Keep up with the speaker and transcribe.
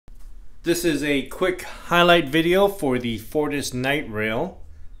This is a quick highlight video for the Fortis night rail.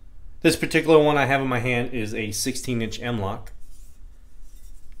 This particular one I have in my hand is a 16-inch MLOK.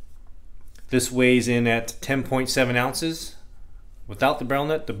 This weighs in at 10.7 ounces without the barrel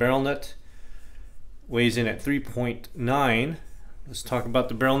nut. The barrel nut weighs in at 3.9. Let's talk about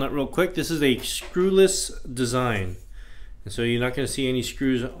the barrel nut real quick. This is a screwless design, and so you're not going to see any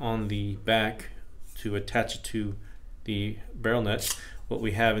screws on the back to attach it to the barrel nut. What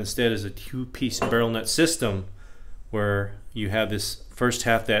we have instead is a two-piece barrel nut system where you have this first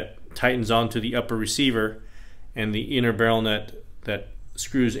half that tightens onto the upper receiver and the inner barrel nut that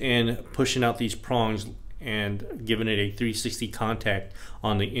screws in, pushing out these prongs and giving it a 360 contact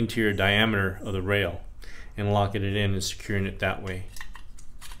on the interior diameter of the rail and locking it in and securing it that way.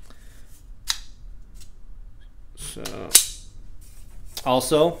 So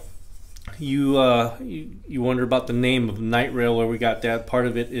also, you wonder about the name of night rail, where we got that. Part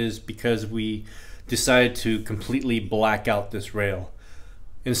of it is because we decided to completely black out this rail.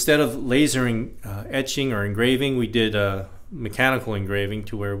 Instead of lasering, etching or engraving, we did mechanical engraving,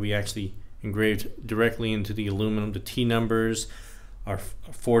 to where we actually engraved directly into the aluminum the T numbers, our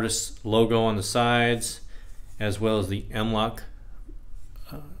Fortis logo on the sides, as well as the MLOK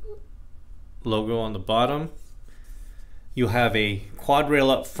logo on the bottom. You'll have a quad rail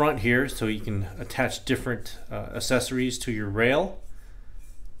up front here, so you can attach different accessories to your rail.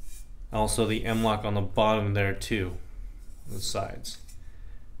 Also the MLOK on the bottom there too, on the sides.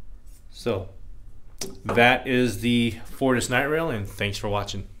 So that is the Fortis night rail, and thanks for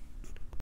watching.